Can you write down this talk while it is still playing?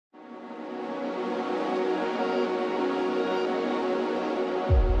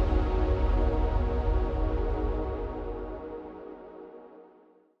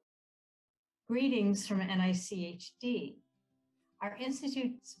Greetings from NICHD. Our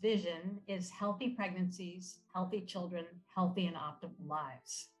institute's vision is healthy pregnancies, healthy children, healthy and optimal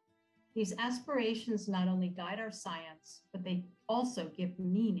lives. These aspirations not only guide our science, but they also give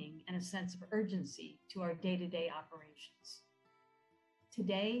meaning and a sense of urgency to our day-to-day operations.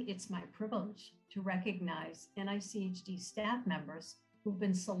 Today, it's my privilege to recognize NICHD staff members who've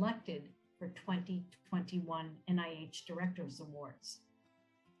been selected for 2021 NIH Directors Awards.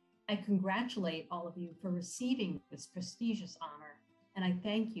 I congratulate all of you for receiving this prestigious honor, and I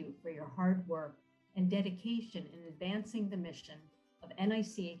thank you for your hard work and dedication in advancing the mission of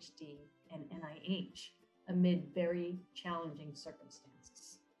NICHD and NIH amid very challenging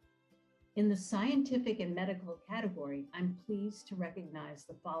circumstances. In the scientific and medical category, I'm pleased to recognize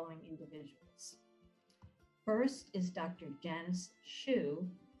the following individuals. First is Dr. Janice Xu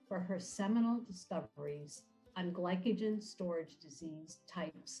for her seminal discoveries on glycogen storage disease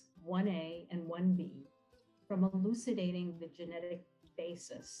types 1A and 1B, from elucidating the genetic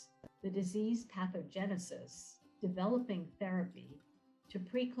basis, the disease pathogenesis, developing therapy, to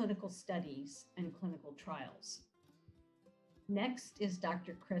preclinical studies and clinical trials. Next is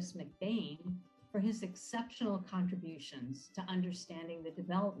Dr. Chris McBain for his exceptional contributions to understanding the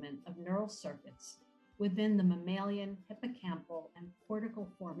development of neural circuits within the mammalian hippocampal and cortical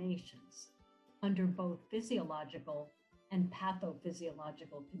formations under both physiological and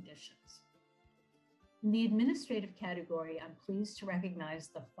pathophysiological conditions. In the administrative category, I'm pleased to recognize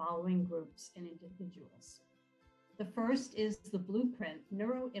the following groups and individuals. The first is the Blueprint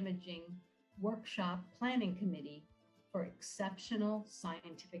Neuroimaging Workshop Planning Committee for exceptional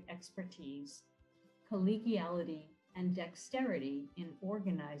scientific expertise, collegiality, and dexterity in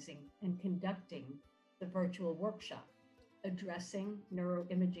organizing and conducting the virtual workshop, addressing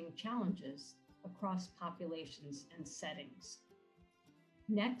neuroimaging challenges across populations and settings.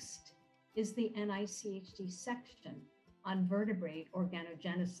 Next is the NICHD section on vertebrate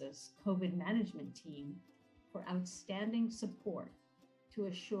organogenesis COVID management team for outstanding support to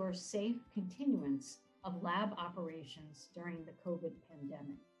assure safe continuance of lab operations during the COVID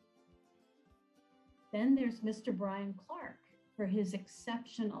pandemic. Then there's Mr. Brian Clark for his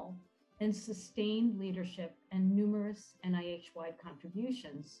exceptional and sustained leadership and numerous NIH-wide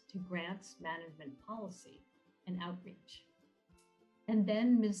contributions to grants management policy and outreach. And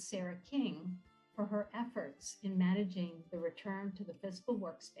then Ms. Sarah King for her efforts in managing the return to the physical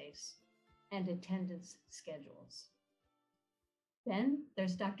workspace and attendance schedules. Then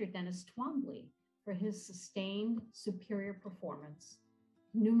there's Dr. Dennis Twombly for his sustained superior performance,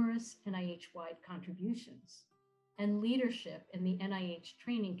 numerous NIH-wide contributions, and leadership in the NIH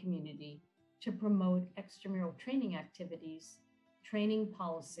training community to promote extramural training activities, training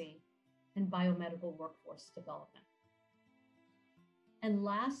policy, and biomedical workforce development. And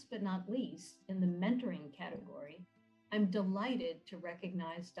last but not least, in the mentoring category, I'm delighted to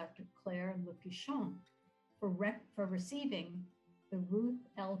recognize Dr. Claire Lepichon for receiving the Ruth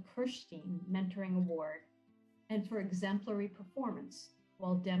L. Kirstein Mentoring Award and for exemplary performance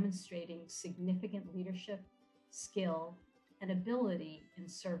while demonstrating significant leadership, skill, and ability in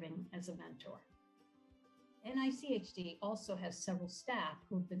serving as a mentor. NICHD also has several staff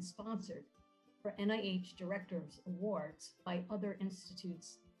who have been sponsored for NIH Directors Awards by other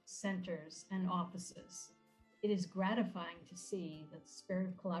institutes, centers, and offices. It is gratifying to see that the spirit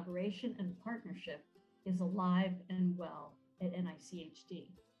of collaboration and partnership is alive and well at NICHD.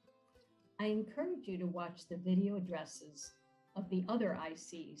 I encourage you to watch the video addresses of the other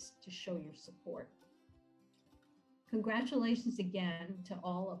ICs to show your support. Congratulations again to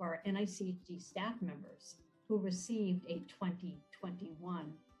all of our NICHD staff members who received a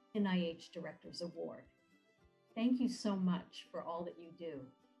 2021 NIH Directors Award. Thank you so much for all that you do.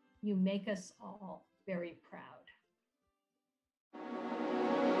 You make us all very proud.